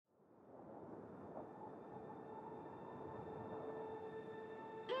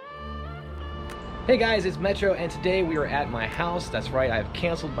Hey guys, it's Metro, and today we are at my house. That's right, I've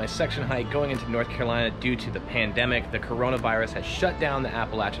canceled my section hike going into North Carolina due to the pandemic. The coronavirus has shut down the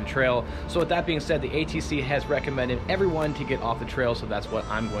Appalachian Trail. So with that being said, the ATC has recommended everyone to get off the trail, so that's what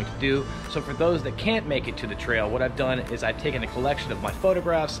I'm going to do. So for those that can't make it to the trail, what I've done is I've taken a collection of my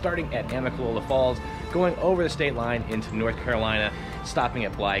photographs starting at Amicalola Falls, going over the state line into North Carolina, stopping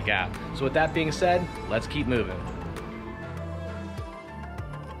at Bly Gap. So with that being said, let's keep moving.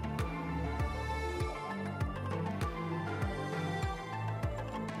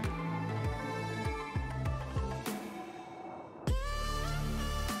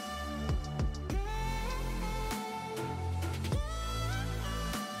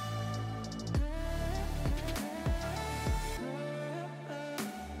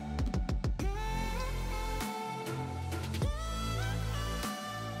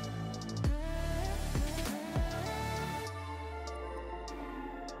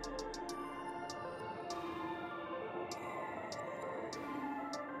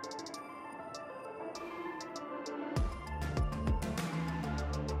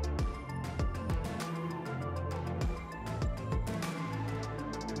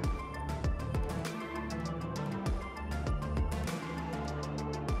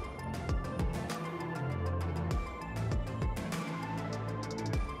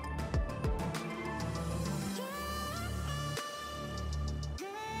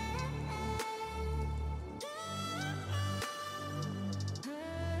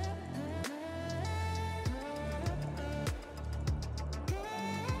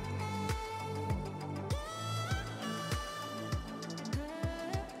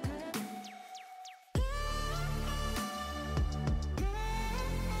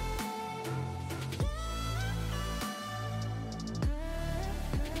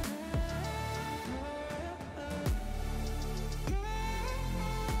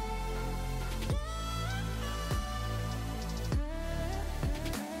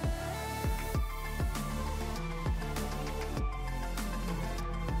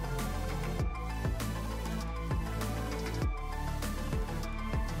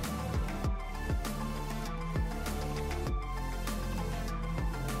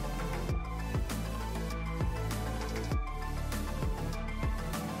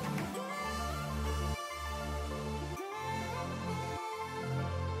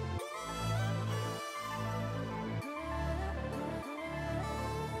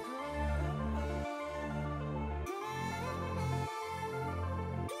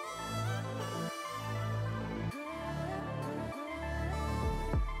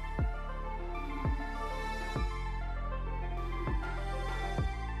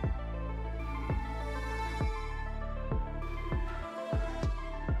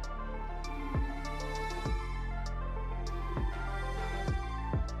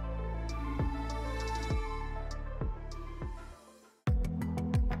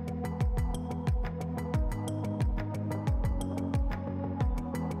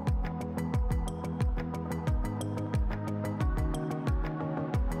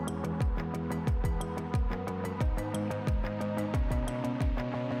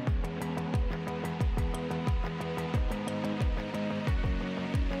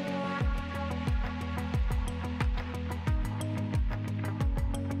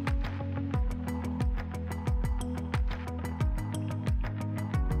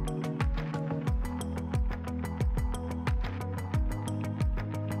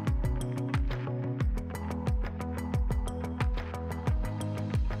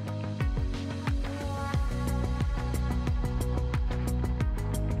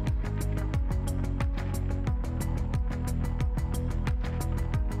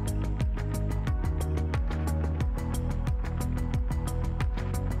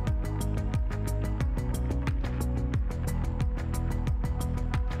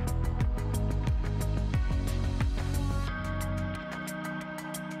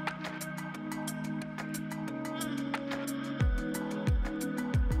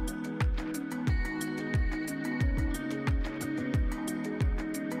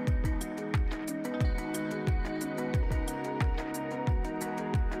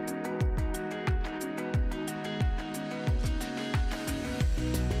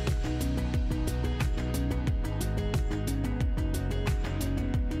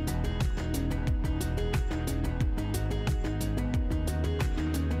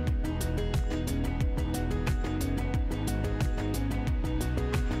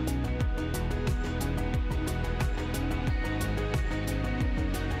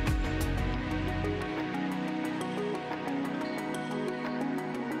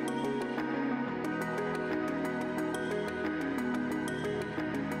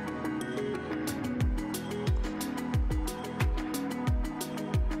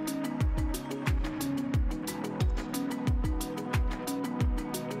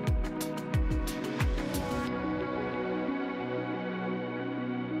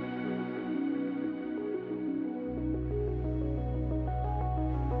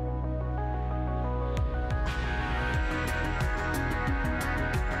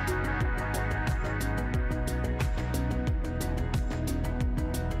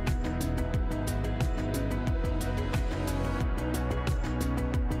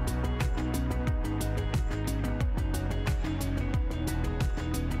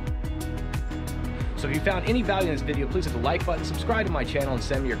 So if you found any value in this video, please hit the like button, subscribe to my channel, and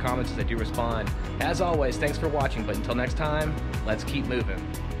send me your comments as I do respond. As always, thanks for watching, but until next time, let's keep moving.